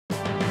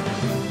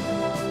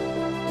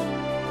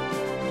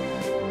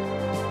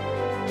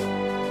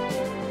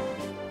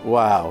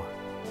Wow,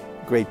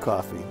 great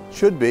coffee.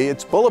 Should be,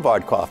 it's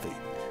Boulevard Coffee,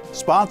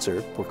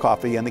 sponsor for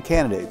Coffee and the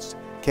Candidates.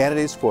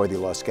 Candidates for the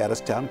Los Gatos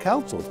Town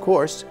Council, of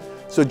course.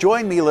 So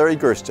join me, Larry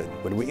Gerston,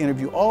 when we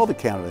interview all the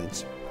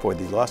candidates for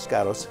the Los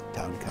Gatos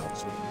Town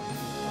Council.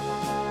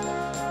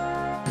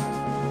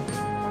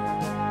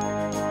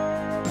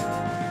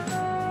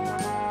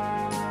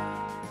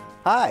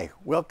 Hi,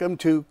 welcome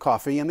to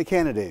Coffee and the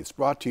Candidates,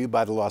 brought to you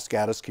by the Los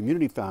Gatos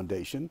Community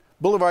Foundation,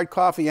 Boulevard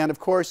Coffee, and of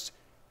course,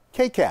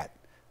 KCAT.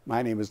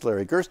 My name is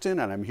Larry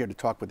Gerston, and I'm here to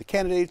talk with the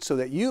candidates so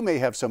that you may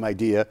have some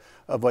idea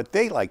of what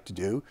they like to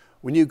do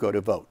when you go to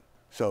vote.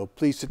 So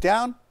please sit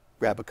down,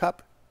 grab a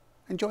cup,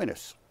 and join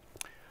us.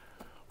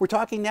 We're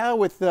talking now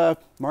with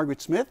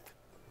Margaret Smith,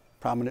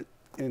 prominent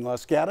in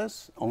Los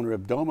Gatos, owner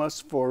of Domus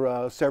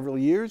for several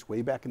years,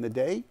 way back in the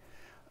day,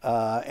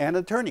 and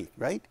attorney,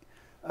 right?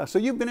 So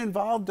you've been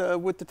involved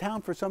with the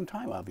town for some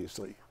time,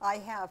 obviously. I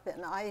have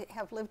been. I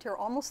have lived here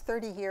almost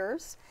 30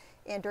 years,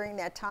 and during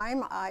that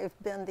time, I've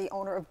been the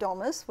owner of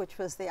Domus, which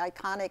was the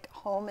iconic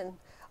home and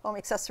home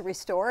accessory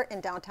store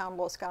in downtown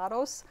Los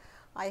Gatos.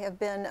 I have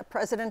been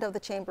president of the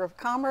Chamber of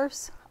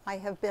Commerce. I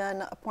have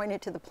been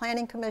appointed to the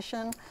Planning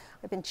Commission.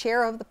 I've been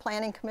chair of the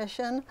Planning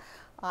Commission.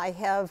 I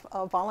have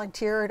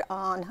volunteered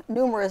on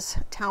numerous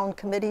town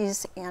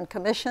committees and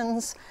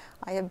commissions.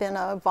 I have been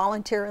a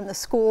volunteer in the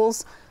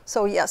schools.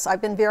 So yes,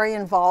 I've been very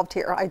involved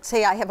here. I'd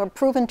say I have a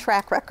proven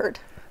track record.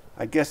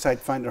 I guess I'd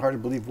find it hard to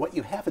believe what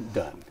you haven't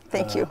done.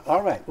 Thank you.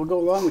 All right, we'll go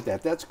along with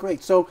that. That's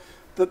great. So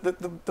the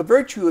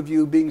virtue of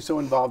you being so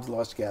involved in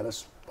Los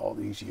Gatos all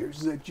these years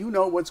is that you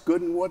know what's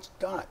good and what's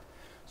not.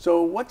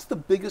 So what's the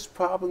biggest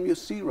problem you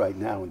see right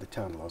now in the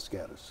town of Los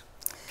Gatos?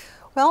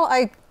 Well,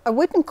 I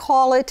wouldn't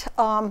call it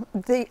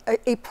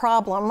a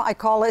problem. I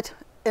call it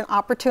an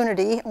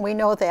opportunity, and we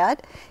know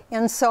that.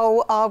 And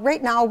so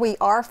right now we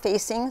are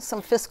facing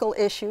some fiscal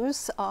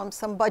issues,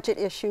 some budget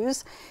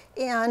issues,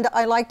 and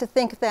I like to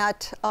think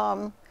that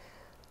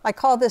I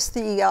call this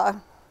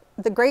the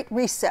Great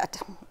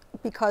Reset,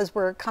 because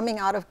we're coming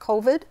out of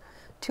COVID,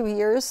 2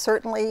 years.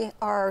 Certainly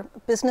our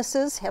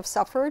businesses have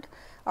suffered.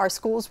 Our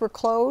schools were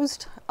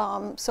closed,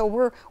 so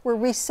we're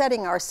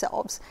resetting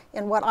ourselves.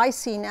 And what I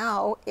see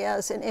now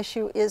as an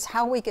issue is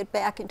how we get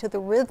back into the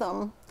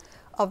rhythm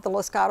of the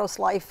Los Gatos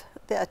life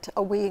that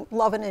we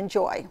love and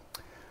enjoy.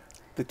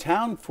 The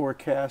town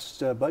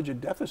forecasts a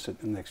budget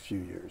deficit in the next few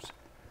years.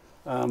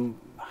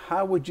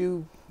 How would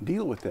you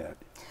deal with that?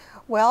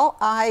 Well,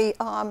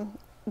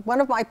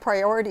 one of my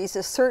priorities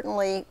is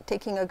certainly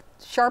taking a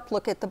sharp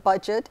look at the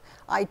budget.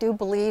 I do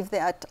believe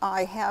that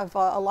I have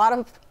a lot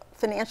of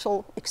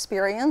financial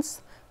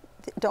experience.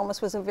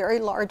 Domus was a very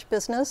large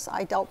business.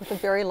 I dealt with a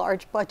very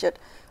large budget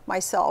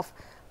myself.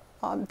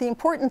 The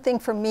important thing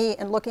for me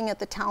in looking at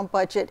the town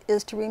budget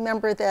is to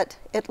remember that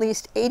at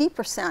least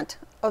 80%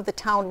 of the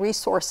town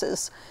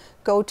resources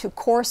go to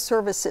core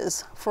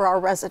services for our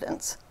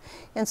residents.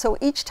 And so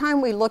each time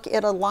we look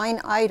at a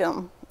line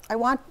item,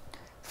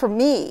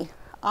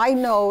 I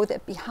know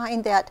that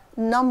behind that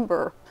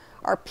number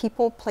are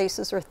people,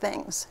 places, or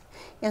things.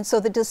 And so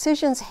the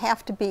decisions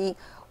have to be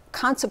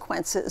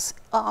consequences.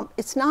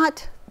 It's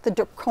not the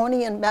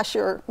draconian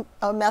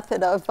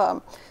method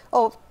of,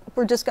 oh,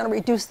 we're just going to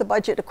reduce the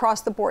budget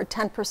across the board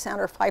 10%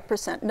 or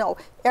 5%. No,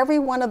 every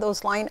one of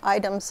those line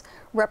items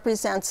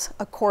represents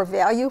a core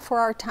value for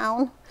our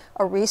town,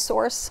 a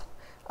resource.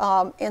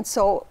 And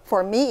so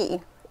for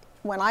me,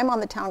 when I'm on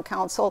the town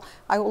council,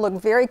 I will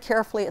look very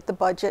carefully at the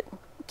budget,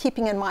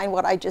 keeping in mind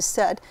what I just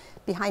said.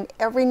 Behind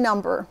every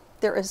number,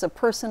 there is a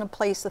person, a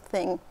place, a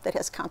thing that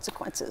has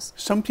consequences.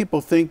 Some people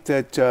think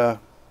that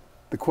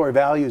the core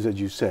values,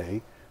 as you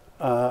say,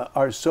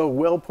 are so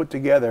well put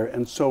together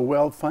and so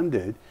well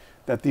funded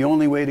that the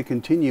only way to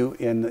continue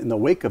in the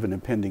wake of an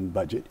impending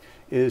budget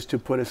is to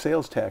put a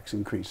sales tax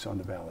increase on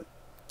the ballot.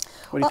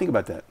 What do you think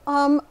about that?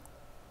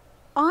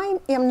 I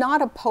am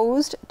not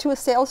opposed to a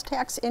sales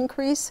tax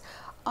increase.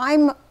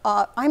 I'm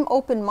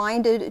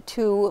open-minded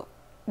to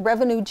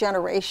revenue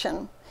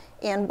generation,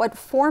 and what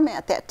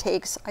format that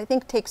takes, I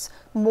think takes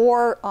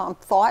more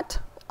thought.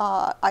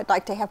 I'd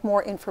like to have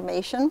more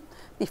information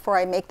before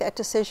I make that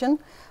decision.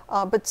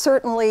 But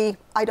certainly,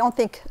 I don't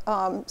think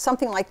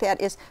something like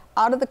that is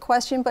out of the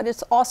question, but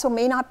it also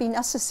may not be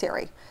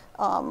necessary.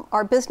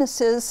 Our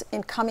businesses,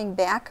 in coming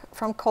back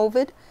from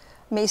COVID,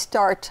 may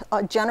start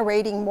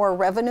generating more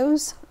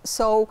revenues.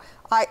 So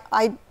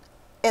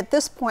at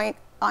this point,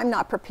 I'm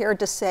not prepared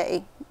to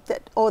say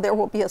that, oh, there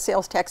will be a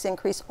sales tax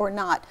increase or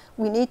not.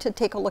 We need to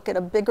take a look at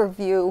a bigger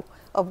view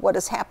of what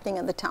is happening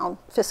in the town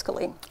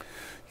fiscally.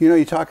 You know,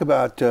 you talk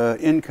about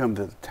income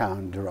that the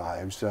town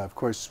derives. Of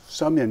course,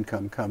 some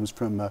income comes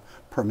from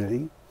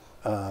permitting,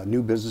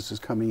 new businesses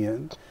coming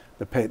in,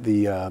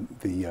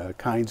 the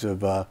kinds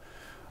of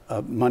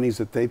monies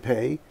that they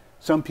pay.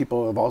 Some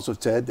people have also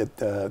said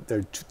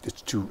that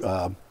it's too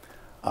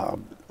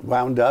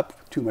wound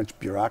up, too much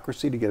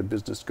bureaucracy to get a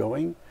business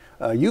going.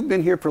 You've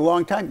been here for a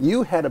long time.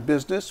 You had a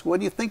business. What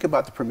do you think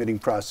about the permitting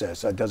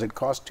process? Does it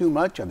cost too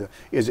much?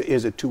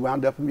 Is it too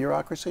wound up in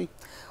bureaucracy?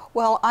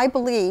 Well, I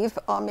believe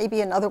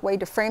maybe another way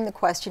to frame the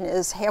question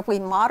is, have we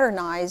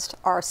modernized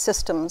our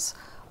systems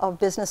of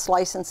business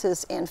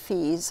licenses and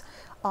fees?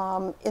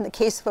 In the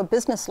case of a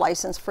business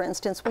license, for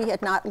instance, we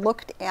had not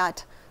looked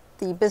at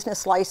the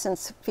business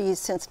license fees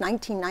since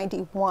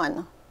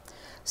 1991.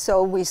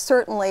 So we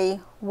certainly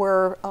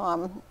were,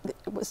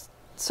 it was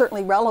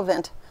certainly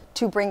relevant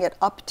to bring it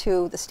up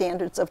to the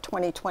standards of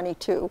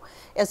 2022.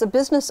 As a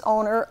business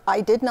owner,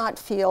 I did not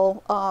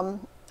feel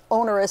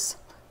onerous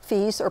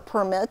fees or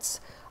permits.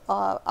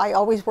 I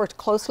always worked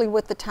closely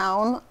with the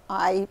town.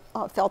 I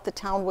felt the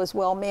town was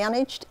well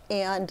managed,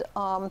 and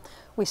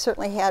we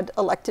certainly had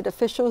elected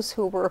officials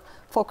who were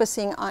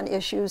focusing on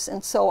issues,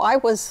 and so I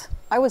was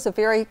a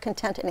very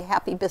content and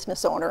happy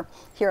business owner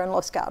here in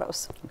Los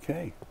Gatos.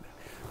 Okay,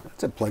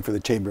 that's a plug for the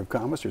Chamber of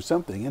Commerce or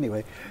something.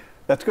 Anyway,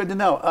 that's good to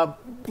know.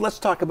 Let's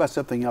talk about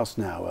something else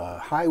now.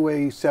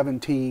 Highway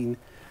 17,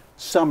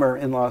 summer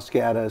in Los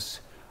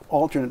Gatos,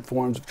 alternate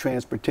forms of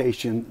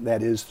transportation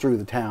that is through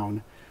the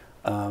town.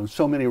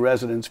 So many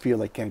residents feel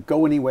they can't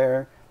go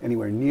anywhere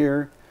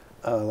near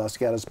Los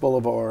Gatos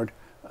Boulevard.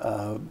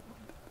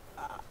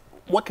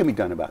 What can be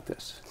done about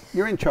this?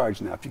 You're in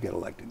charge now if you get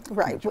elected.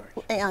 Right,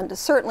 and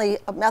certainly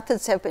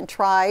methods have been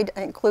tried,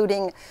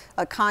 including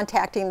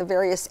contacting the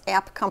various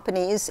app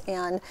companies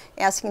and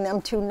asking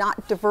them to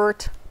not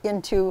divert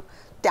into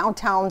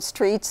downtown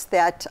streets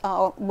that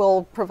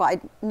will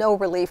provide no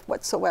relief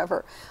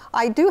whatsoever.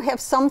 I do have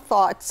some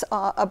thoughts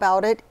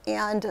about it,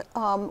 and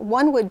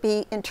one would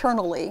be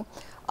internally.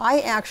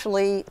 I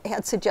actually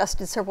had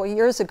suggested several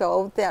years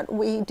ago that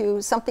we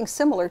do something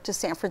similar to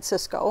San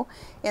Francisco,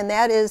 and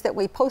that is that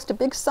we post a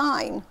big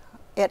sign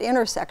at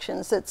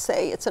intersections that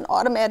say it's an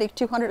automatic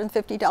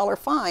 $250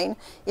 fine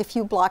if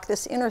you block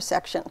this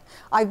intersection.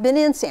 I've been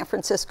in San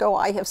Francisco.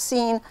 I have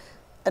seen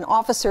an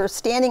officer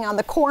standing on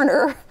the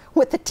corner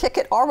with the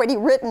ticket already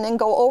written and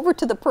go over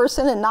to the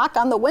person and knock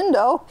on the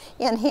window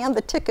and hand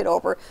the ticket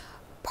over.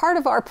 Part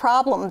of our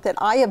problem that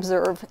I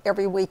observe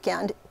every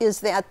weekend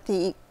is that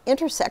the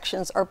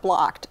intersections are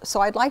blocked, so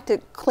I'd like to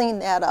clean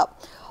that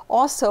up.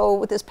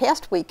 Also, this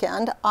past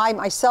weekend, I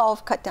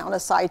myself cut down a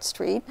side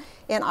street,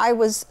 and I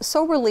was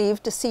so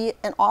relieved to see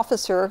an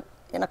officer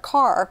in a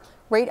car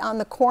right on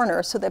the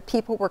corner so that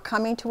people were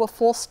coming to a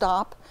full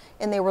stop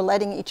and they were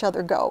letting each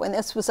other go. And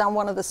this was on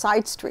one of the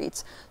side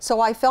streets.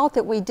 So I felt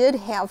that we did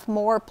have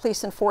more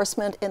police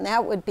enforcement, and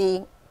that would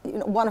be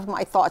one of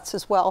my thoughts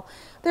as well.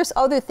 There's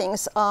other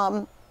things.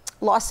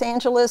 Los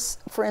Angeles,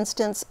 for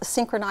instance,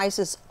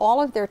 synchronizes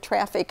all of their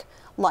traffic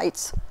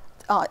lights.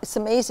 It's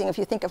amazing if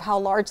you think of how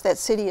large that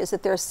city is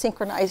that there's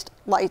synchronized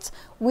lights.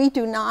 We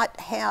do not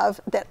have,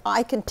 that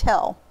I can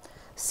tell,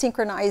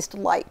 synchronized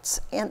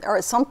lights,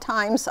 or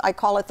sometimes I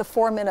call it the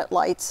 4-minute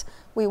lights.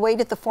 We wait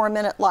at the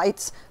 4-minute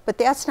lights, but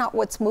that's not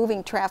what's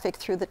moving traffic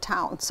through the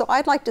town. So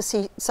I'd like to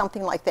see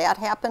something like that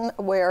happen,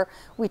 where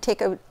we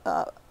take a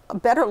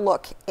better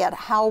look at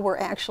how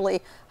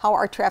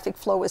our traffic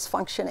flow is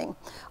functioning.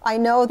 I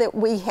know that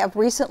we have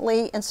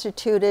recently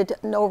instituted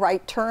no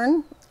right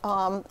turn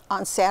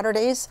on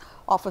Saturdays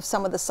off of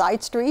some of the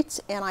side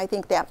streets, and I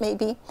think that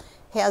maybe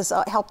has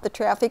helped the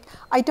traffic.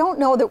 I don't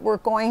know that we're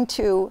going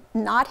to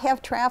not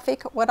have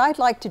traffic. What I'd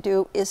like to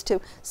do is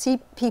to see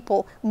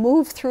people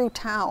move through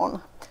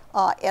town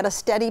at a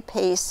steady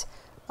pace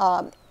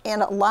and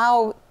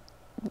allow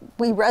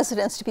we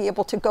residents to be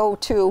able to go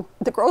to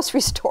the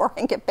grocery store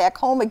and get back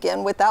home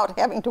again without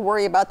having to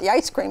worry about the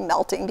ice cream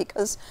melting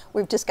because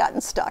we've just gotten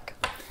stuck.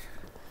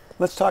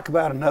 Let's talk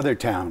about another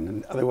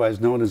town, otherwise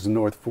known as the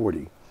North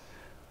 40.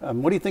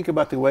 What do you think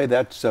about the way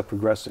that's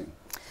progressing?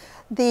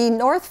 The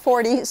North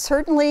 40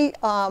 certainly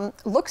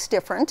looks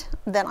different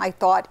than I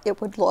thought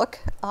it would look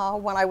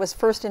when I was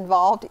first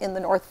involved in the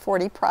North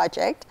 40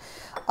 project.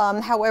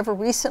 However,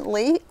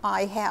 recently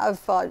I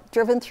have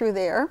driven through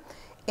there,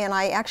 and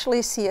I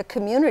actually see a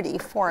community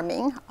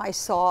forming. I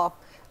saw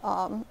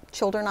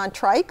children on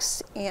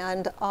trikes,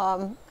 and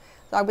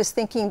I was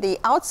thinking the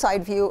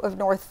outside view of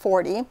North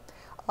 40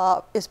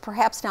 is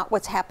perhaps not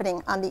what's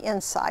happening on the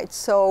inside.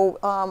 So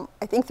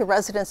I think the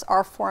residents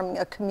are forming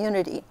a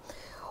community.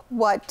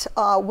 What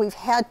we've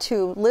had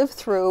to live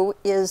through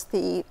is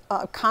the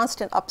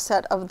constant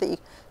upset of the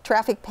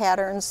traffic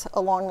patterns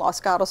along Los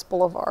Gatos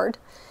Boulevard.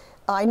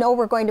 I know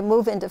we're going to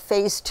move into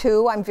phase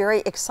 2. I'm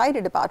very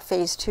excited about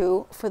phase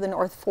 2 for the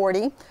North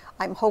 40.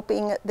 I'm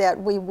hoping that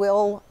we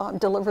will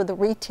deliver the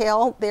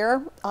retail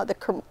there,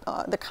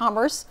 the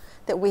commerce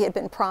that we had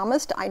been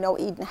promised. I know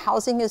Eden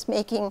Housing is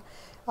making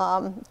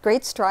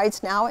great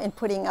strides now in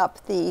putting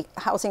up the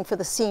housing for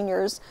the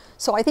seniors.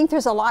 So I think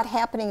there's a lot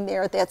happening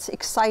there that's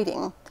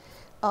exciting.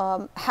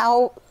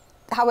 How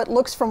it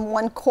looks from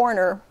one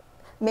corner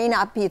may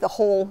not be the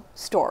whole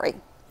story.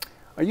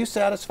 Are you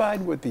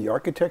satisfied with the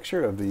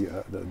architecture of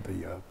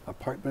the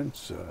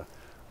apartments,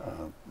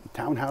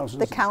 townhouses?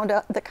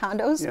 The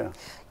condos? Yeah.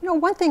 You know,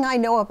 one thing I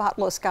know about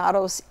Los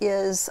Gatos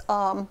is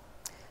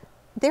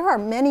there are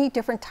many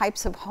different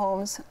types of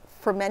homes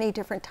for many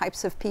different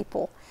types of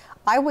people.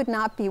 I would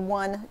not be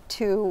one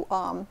to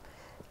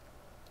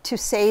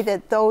say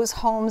that those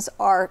homes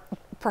are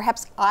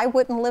perhaps I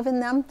wouldn't live in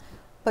them,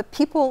 but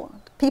people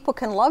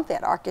can love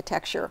that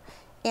architecture.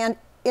 And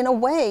in a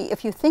way,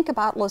 if you think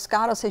about Los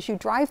Gatos, as you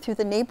drive through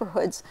the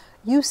neighborhoods,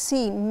 you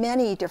see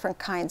many different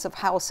kinds of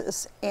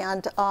houses,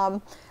 and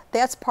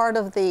that's part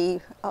of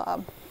the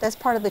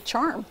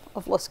charm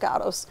of Los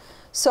Gatos.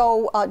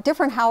 So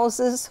different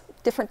houses,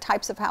 different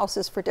types of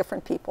houses for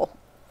different people.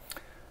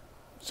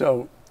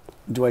 So,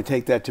 do I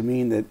take that to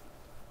mean that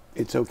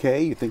it's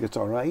okay? You think it's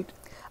all right?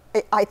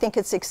 I think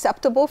it's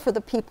acceptable for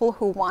the people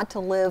who want to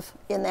live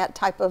in that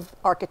type of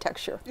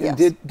architecture. And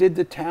Yes. did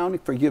the town,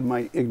 forgive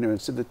my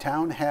ignorance, did the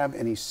town have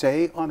any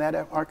say on that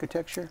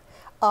architecture?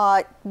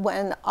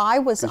 When I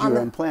was on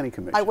the planning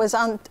commission. I was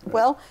on,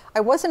 well, I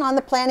wasn't on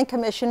the planning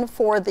commission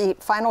for the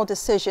final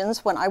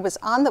decisions. When I was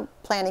on the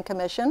planning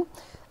commission,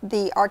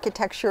 the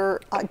architecture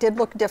did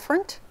look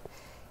different,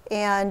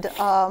 and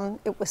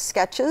it was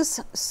sketches.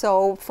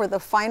 So for the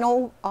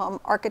final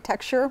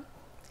architecture,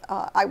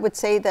 I would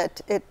say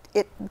that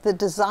the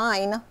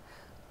design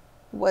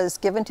was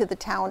given to the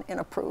town and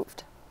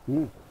approved.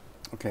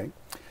 Okay.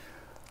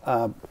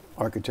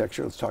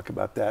 Architecture, let's talk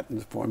about that in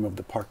the form of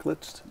the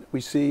parklets that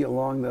we see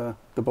along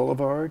the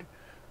boulevard,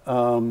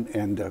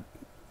 and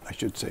I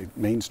should say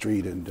Main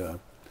Street and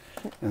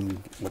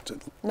what's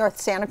it? North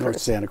Santa Cruz. North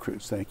Santa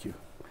Cruz, thank you.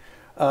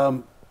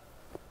 Do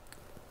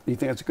you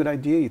think that's a good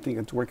idea? You think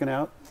it's working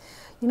out?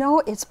 You know,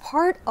 it's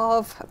part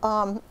of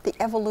the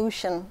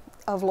evolution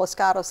of Los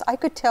Gatos. I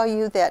could tell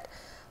you that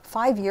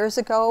 5 years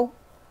ago,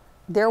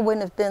 there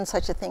wouldn't have been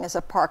such a thing as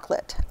a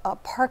parklet.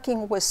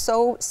 Parking was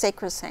so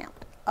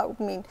sacrosanct. I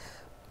mean,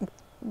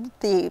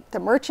 the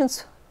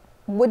merchants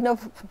wouldn't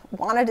have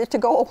wanted it to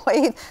go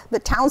away. The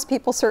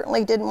townspeople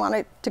certainly didn't want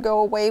it to go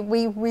away.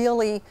 We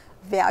really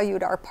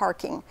valued our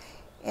parking.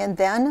 And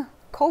then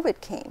COVID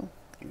came.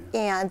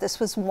 And this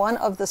was one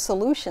of the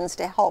solutions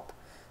to help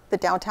the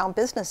downtown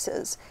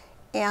businesses.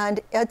 And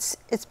it's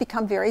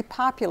become very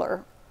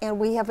popular, and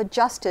we have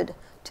adjusted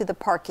to the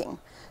parking.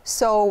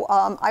 So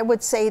I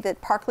would say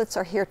that parklets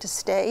are here to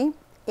stay,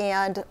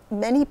 and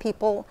many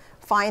people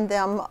find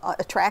them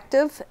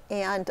attractive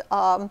and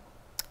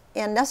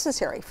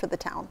necessary for the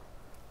town.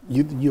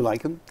 You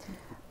like them?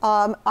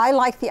 I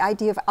like the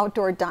idea of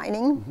outdoor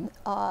dining.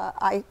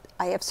 I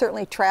have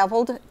certainly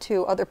traveled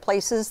to other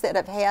places that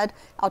have had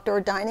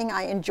outdoor dining.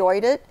 I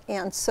enjoyed it,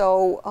 and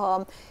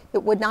so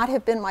it would not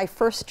have been my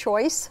first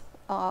choice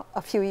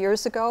a few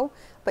years ago,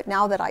 but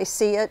now that I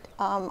see it,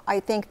 I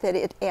think that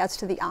it adds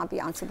to the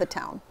ambiance of the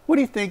town. What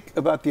do you think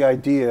about the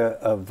idea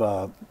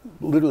of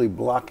literally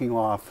blocking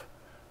off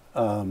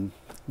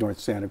North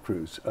Santa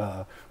Cruz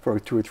for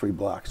 2 or 3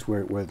 blocks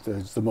where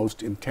there's the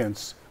most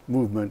intense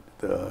movement,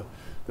 the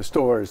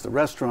stores, the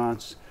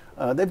restaurants?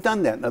 They've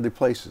done that in other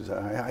places.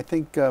 I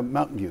think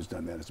Mountain View's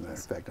done that, as a matter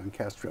of fact, on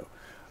Castro.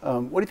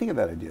 What do you think of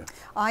that idea?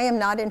 I am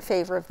not in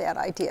favor of that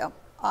idea.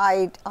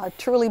 I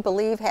truly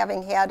believe,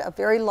 having had a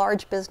very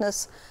large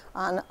business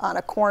on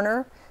a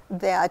corner,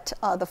 that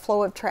the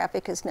flow of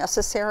traffic is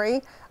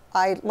necessary.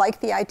 I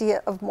like the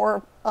idea of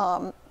more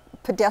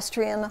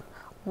pedestrian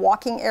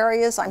walking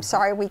areas. I'm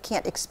sorry we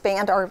can't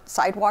expand our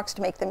sidewalks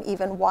to make them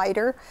even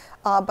wider,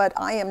 but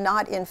I am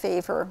not in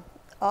favor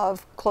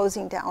of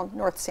closing down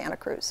North Santa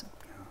Cruz.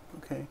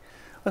 Okay.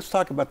 Let's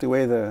talk about the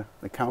way the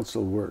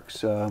council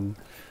works.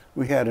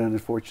 We had an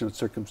unfortunate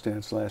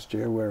circumstance last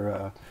year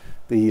where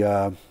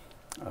the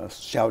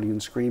shouting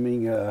and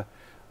screaming in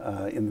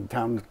the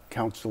town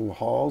council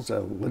halls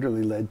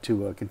literally led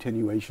to a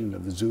continuation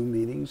of the Zoom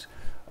meetings,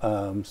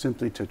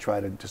 simply to try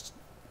to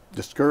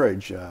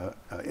discourage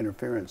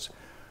interference.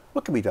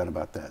 What can be done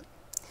about that?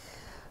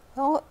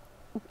 Well,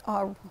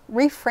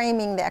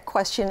 reframing that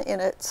question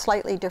in a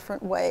slightly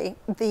different way,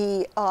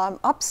 the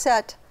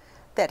upset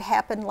that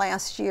happened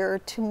last year,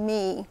 to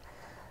me,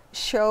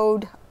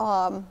 showed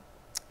a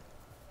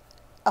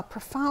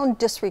profound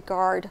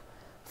disregard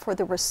for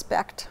the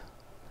respect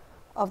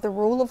of the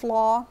rule of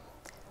law,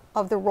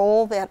 of the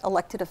role that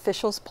elected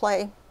officials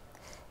play,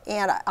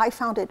 and I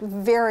found it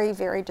very,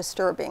 very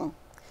disturbing.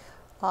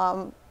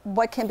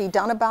 What can be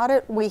done about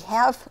it? We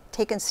have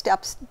taken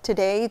steps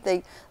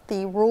today.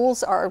 The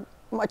rules are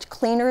much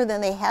cleaner than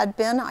they had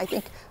been. I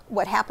think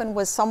what happened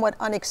was somewhat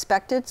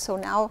unexpected, so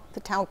now the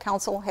town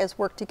council has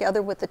worked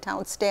together with the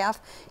town staff,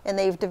 and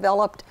they've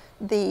developed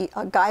the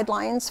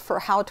guidelines for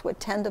how to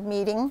attend a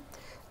meeting.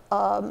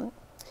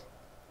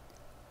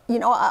 You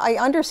know, I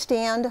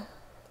understand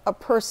a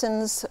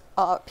person's,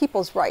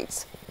 people's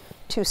rights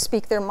to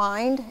speak their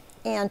mind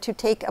and to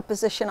take a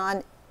position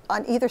on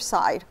either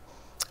side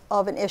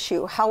of an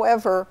issue.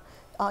 However,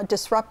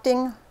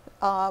 disruption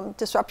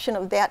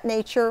of that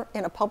nature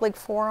in a public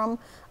forum,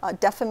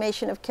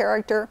 defamation of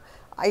character,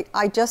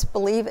 I just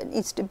believe it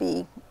needs to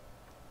be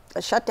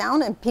shut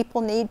down, and people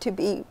need to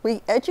be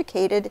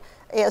re-educated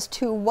as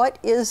to what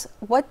is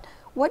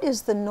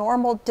the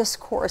normal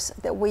discourse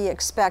that we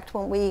expect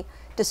when we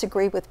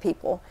disagree with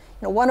people.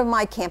 You know, one of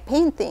my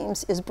campaign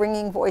themes is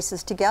bringing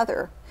voices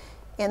together,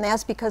 and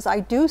that's because I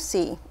do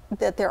see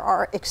that there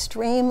are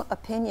extreme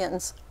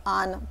opinions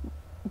on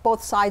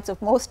both sides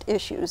of most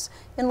issues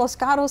in Los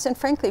Gatos and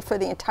frankly for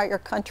the entire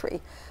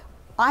country.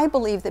 I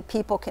believe that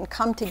people can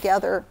come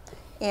together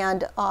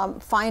and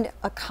find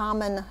a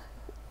common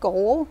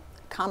goal,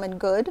 common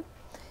good,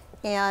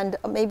 and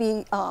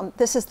maybe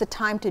this is the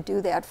time to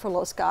do that for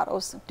Los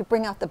Gatos, to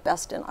bring out the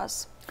best in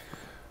us.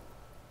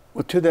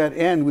 Well, to that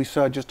end, we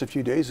saw just a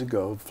few days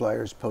ago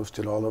flyers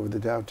posted all over the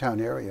downtown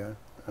area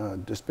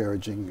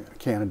disparaging a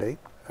candidate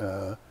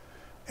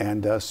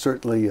and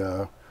certainly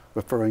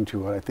referring to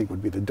what I think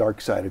would be the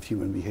dark side of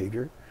human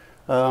behavior.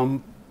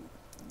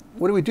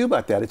 What do we do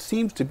about that? It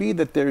seems to be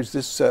that there's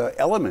this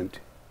element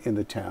in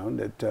the town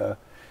that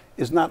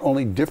is not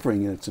only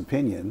differing in its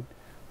opinion,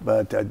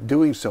 but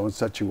doing so in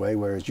such a way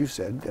where, as you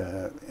said,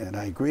 and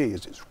I agree,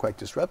 is quite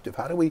disruptive.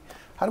 How do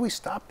we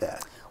stop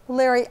that? Well,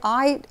 Larry,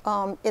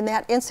 in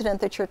that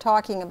incident that you're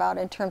talking about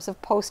in terms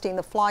of posting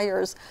the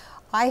flyers,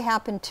 I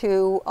happened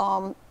to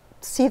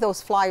see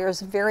those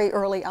flyers very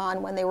early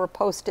on when they were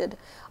posted.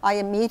 I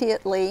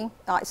immediately,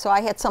 so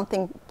I had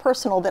something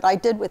personal that I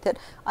did with it.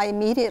 I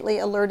immediately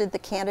alerted the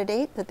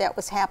candidate that that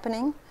was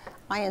happening.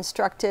 I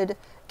instructed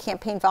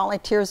campaign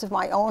volunteers of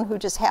my own who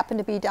just happened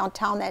to be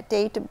downtown that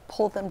day to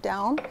pull them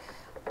down.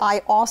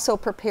 I also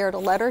prepared a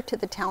letter to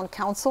the town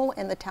council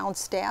and the town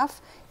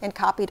staff and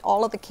copied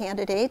all of the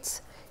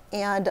candidates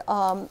and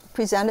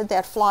presented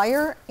that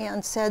flyer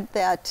and said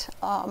that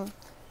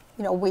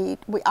you know, we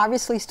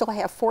obviously still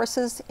have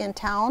forces in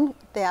town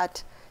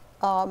that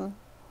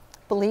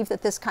believe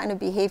that this kind of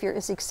behavior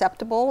is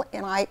acceptable,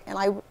 and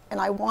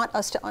I want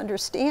us to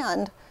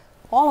understand,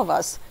 all of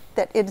us,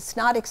 that it's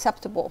not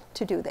acceptable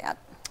to do that.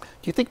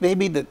 Do you think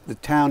maybe that the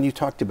town, you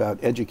talked about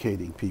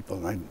educating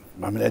people, and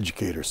I'm an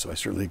educator, so I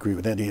certainly agree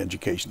with any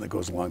education that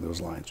goes along those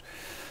lines.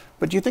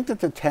 But do you think that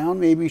the town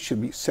maybe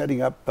should be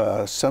setting up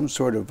some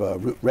sort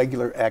of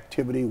regular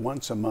activity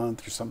once a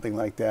month or something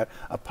like that,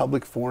 a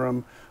public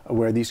forum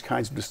where these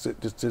kinds of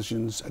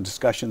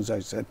discussions, I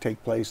said,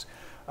 take place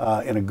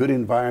in a good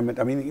environment?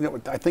 I mean, you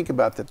know, I think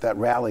about that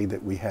rally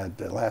that we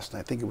had last night,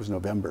 I think it was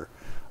November,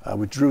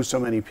 which drew so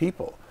many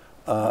people.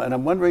 And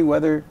I'm wondering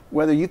whether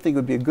you think it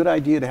would be a good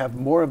idea to have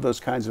more of those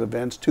kinds of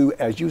events to,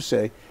 as you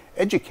say,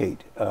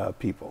 educate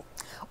people.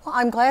 Well,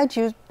 I'm glad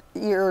you're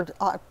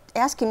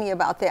asking me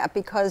about that,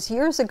 because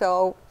years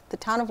ago, the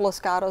town of Los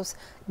Gatos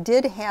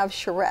did have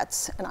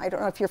charrettes, and I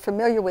don't know if you're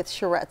familiar with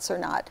charrettes or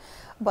not,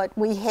 but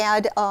we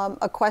had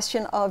a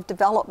question of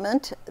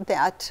development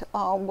that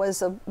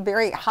was a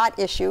very hot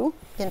issue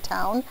in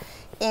town,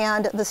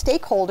 and the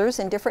stakeholders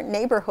in different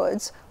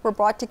neighborhoods were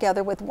brought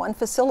together with one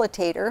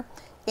facilitator,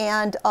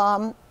 and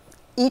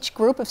each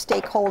group of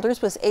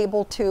stakeholders was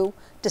able to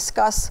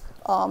discuss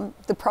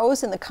the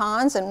pros and the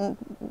cons and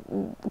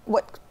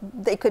what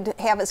they could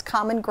have as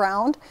common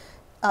ground.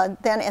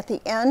 Then at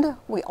the end,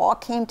 we all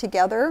came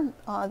together.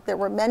 There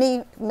were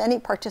many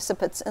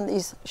participants in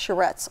these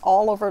charrettes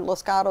all over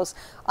Los Gatos.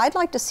 I'd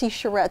like to see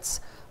charrettes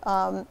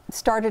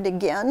started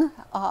again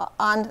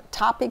on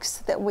topics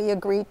that we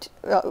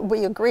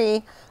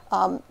agree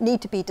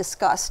need to be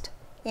discussed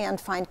and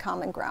find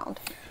common ground.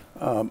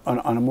 On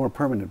a more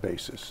permanent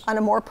basis? On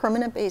a more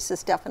permanent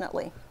basis,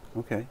 definitely.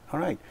 Okay, all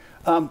right.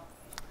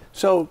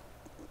 So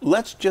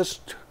let's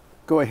just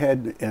go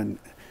ahead and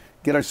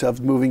get ourselves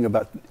moving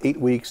about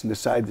 8 weeks and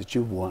decide that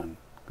you've won.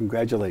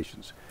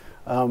 Congratulations.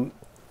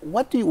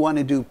 What do you want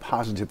to do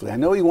positively? I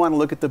know you want to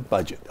look at the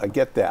budget. I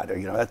get that.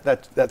 You know,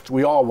 that's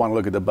we all want to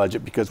look at the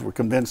budget because we're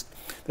convinced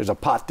there's a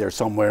pot there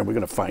somewhere and we're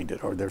going to find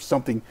it, or there's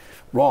something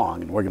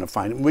wrong and we're going to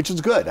find it, which is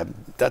good.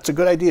 That's a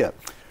good idea.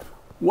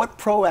 What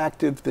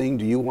proactive thing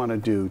do you want to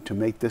do to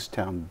make this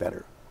town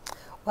better?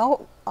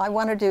 Well, I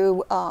want to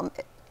do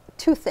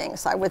two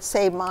things. I would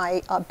say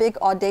my big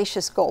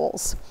audacious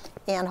goals,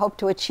 and hope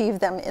to achieve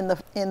them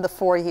in the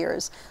 4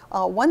 years.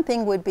 One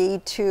thing would be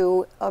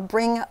to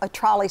bring a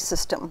trolley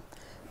system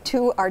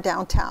to our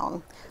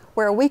downtown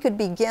where we could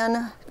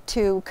begin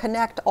to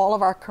connect all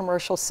of our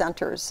commercial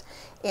centers.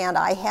 And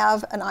I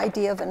have an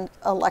idea of an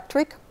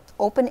electric,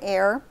 open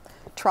air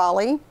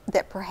trolley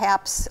that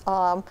perhaps,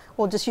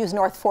 we'll just use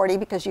North 40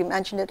 because you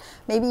mentioned it.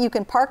 Maybe you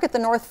can park at the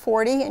North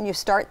 40 and you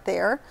start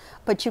there,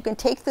 but you can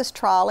take this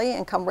trolley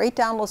and come right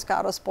down Los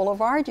Gatos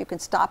Boulevard. You can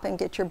stop and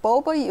get your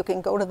boba, you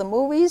can go to the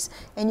movies,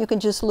 and you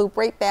can just loop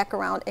right back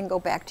around and go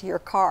back to your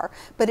car.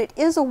 But it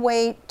is a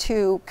way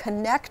to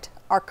connect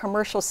our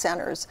commercial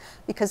centers,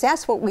 because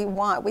that's what we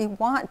want. We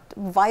want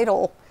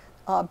vital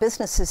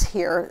businesses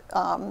here,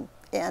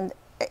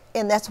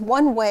 and that's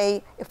one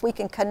way, if we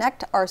can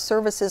connect our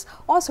services.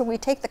 Also, we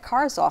take the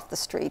cars off the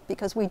street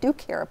because we do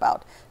care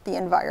about the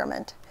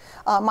environment.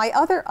 My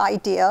other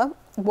idea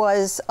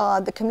was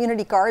the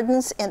community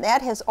gardens, and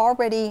that has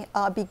already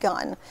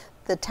begun.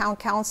 The town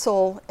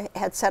council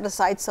had set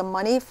aside some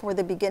money for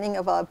the beginning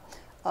of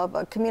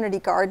a community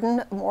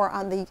garden, more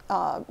on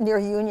the near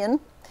Union,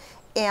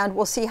 and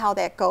we'll see how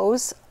that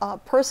goes.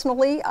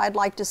 Personally, I'd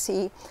like to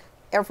see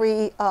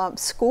every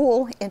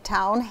school in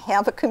town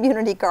have a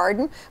community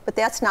garden, but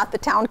that's not the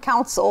town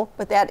council,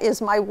 but that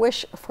is my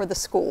wish for the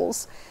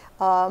schools.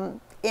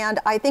 And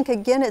I think,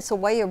 again, it's a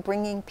way of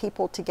bringing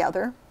people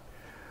together.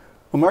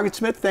 Well, Margaret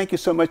Smith, thank you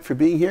so much for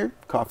being here,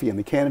 Coffee and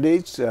the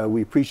Candidates.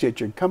 We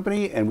appreciate your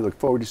company, and we look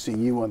forward to seeing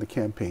you on the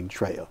campaign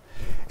trail.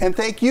 And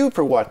thank you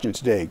for watching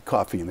today,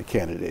 Coffee and the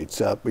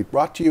Candidates. We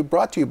brought to you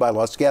by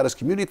Los Gatos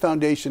Community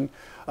Foundation,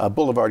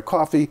 Boulevard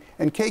Coffee,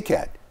 and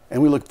KCAT. And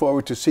we look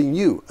forward to seeing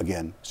you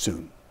again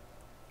soon.